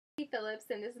Phillips,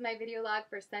 and this is my video log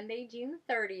for Sunday, June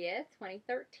 30th,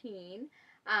 2013.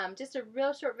 Just a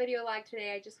real short video log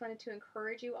today. I just wanted to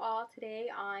encourage you all today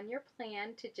on your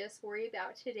plan to just worry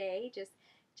about today.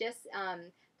 Just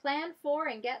plan for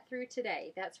and get through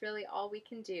today. That's really all we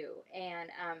can do. And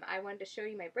I wanted to show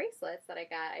you my bracelets that I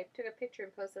got. I took a picture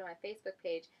and posted on my Facebook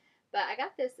page. But I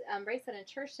got this bracelet in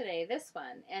church today, this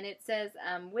one, and it says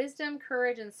wisdom,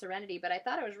 courage, and serenity. But I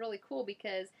thought it was really cool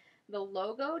because the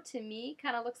logo to me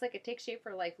kind of looks like a Take Shape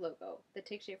for Life logo, the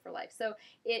Take Shape for Life. So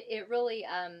it really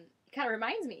kind of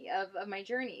reminds me of my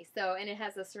journey. So, and it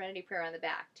has a serenity prayer on the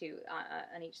back too,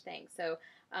 on each thing. So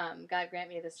God grant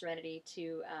me the serenity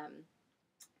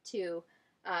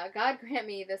God grant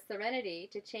me the serenity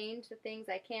to change the things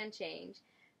I can change.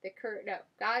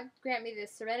 God grant me the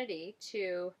serenity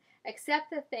to accept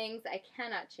the things I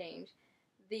cannot change,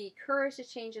 the courage to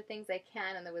change the things I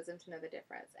can, and the wisdom to know the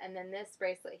difference. And then this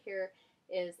bracelet here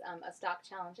is a Stop,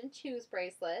 Challenge, and Choose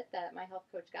bracelet that my health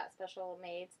coach got special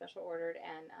made, special ordered,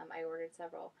 and I ordered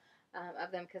several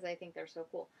of them because I think they're so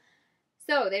cool.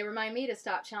 So they remind me to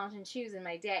stop, challenge, and choose in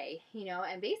my day, you know.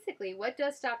 And basically, what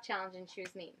does stop, challenge, and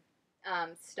choose mean?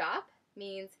 Stop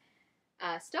means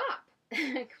stop.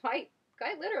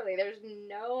 Quite literally, there's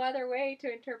no other way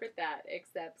to interpret that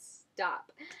except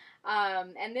stop.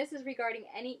 And this is regarding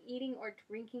any eating or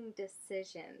drinking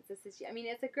decisions.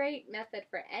 It's a great method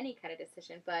for any kind of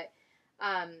decision, but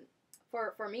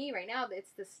for me right now,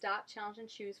 it's the stop, challenge, and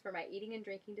choose for my eating and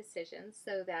drinking decisions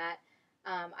so that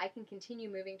I can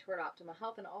continue moving toward optimal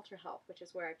health and ultra health, which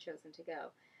is where I've chosen to go.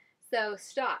 So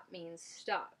stop means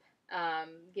stop.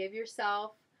 Give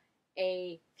yourself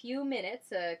a few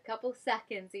minutes, a couple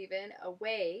seconds even,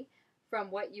 away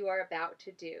from what you are about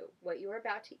to do, what you are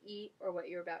about to eat, or what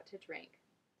you're about to drink.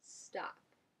 Stop.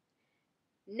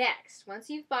 Next, once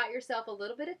you've bought yourself a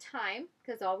little bit of time,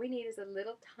 because all we need is a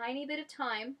little tiny bit of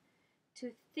time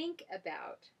to think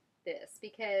about this,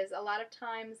 because a lot of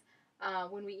times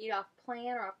when we eat off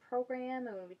plan or off program,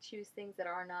 and when we choose things that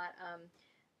are not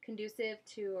conducive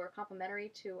to or complementary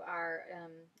to our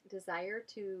desire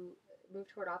to move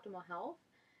toward optimal health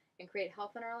and create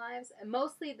health in our lives, and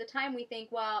mostly the time we think,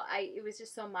 well, it was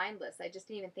just so mindless. I just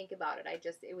didn't even think about it.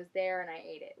 It was there and I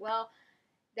ate it. Well,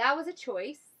 that was a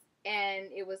choice and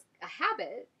it was a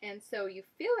habit, and so you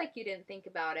feel like you didn't think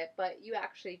about it, but you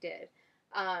actually did.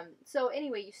 So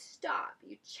anyway, you stop.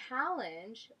 You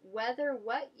challenge whether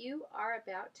what you are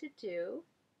about to do,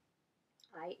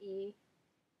 i.e.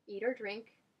 eat or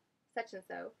drink such and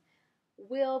so,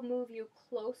 will move you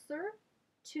closer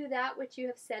to that which you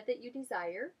have said that you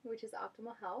desire, which is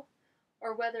optimal health,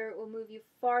 or whether it will move you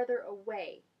farther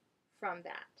away from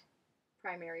that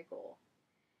primary goal.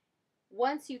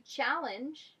 Once you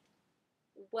challenge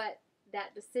what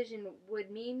that decision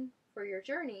would mean for your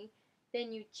journey,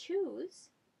 then you choose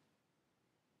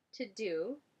to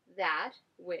do that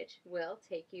which will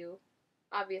take you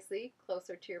obviously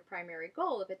closer to your primary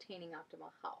goal of attaining optimal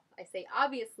health. I say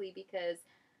obviously because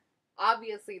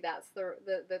obviously that's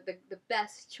the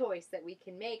best choice that we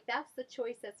can make. That's the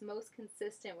choice that's most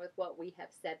consistent with what we have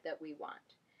said that we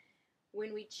want.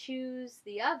 When we choose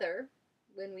the other,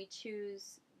 when we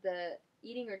choose the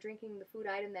eating or drinking the food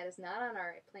item that is not on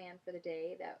our plan for the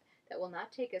day, that will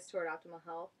not take us toward optimal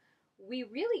health, we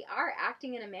really are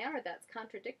acting in a manner that's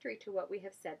contradictory to what we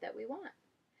have said that we want.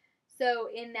 So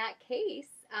in that case,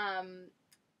 I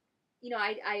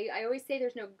always say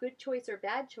there's no good choice or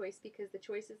bad choice because the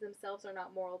choices themselves are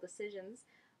not moral decisions.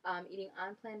 Eating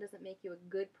on plan doesn't make you a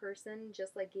good person,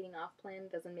 just like eating off plan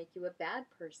doesn't make you a bad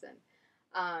person.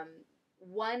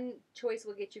 One choice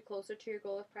will get you closer to your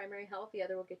goal of primary health, the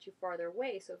other will get you farther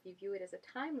away. So if you view it as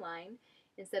a timeline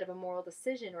instead of a moral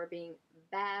decision or being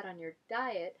bad on your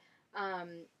diet,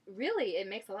 really it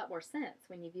makes a lot more sense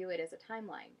when you view it as a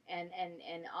timeline. And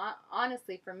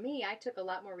honestly, for me, I took a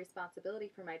lot more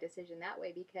responsibility for my decision that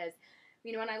way because,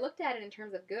 when I looked at it in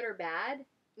terms of good or bad,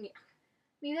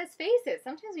 let's face it,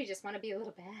 sometimes we just want to be a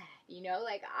little bad,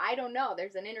 like, I don't know,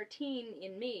 there's an inner teen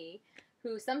in me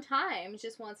who sometimes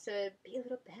just wants to be a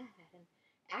little bad and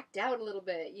act out a little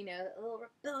bit, a little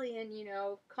rebellion,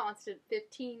 constant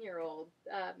 15-year-old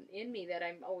in me that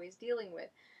I'm always dealing with.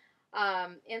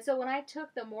 And so when I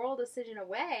took the moral decision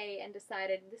away and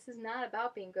decided this is not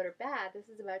about being good or bad, this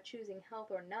is about choosing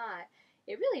health or not,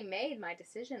 it really made my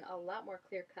decision a lot more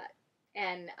clear-cut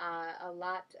and a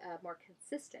lot more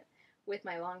consistent with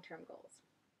my long-term goals.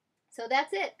 So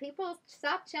that's it. People,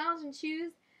 stop, challenge, and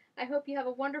choose. I hope you have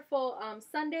a wonderful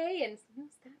Sunday, and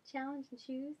stop, challenge, and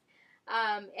choose.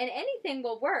 And anything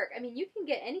will work. You can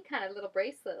get any kind of little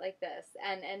bracelet like this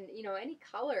and any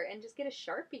color, and just get a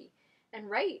Sharpie and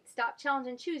write. Stop, challenge,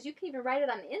 and choose. You can even write it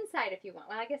on the inside if you want.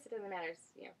 Well, I guess it doesn't matter. It's,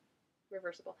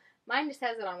 reversible. Mine just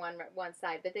has it on one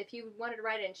side. But if you wanted to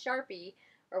write it in Sharpie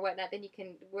or whatnot, then you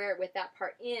can wear it with that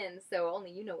part in, so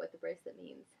only you know what the bracelet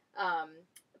means.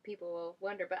 People will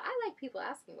wonder, but I like people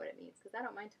asking what it means because I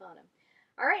don't mind telling them.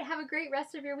 All right, have a great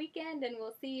rest of your weekend, and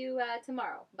we'll see you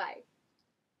tomorrow. Bye.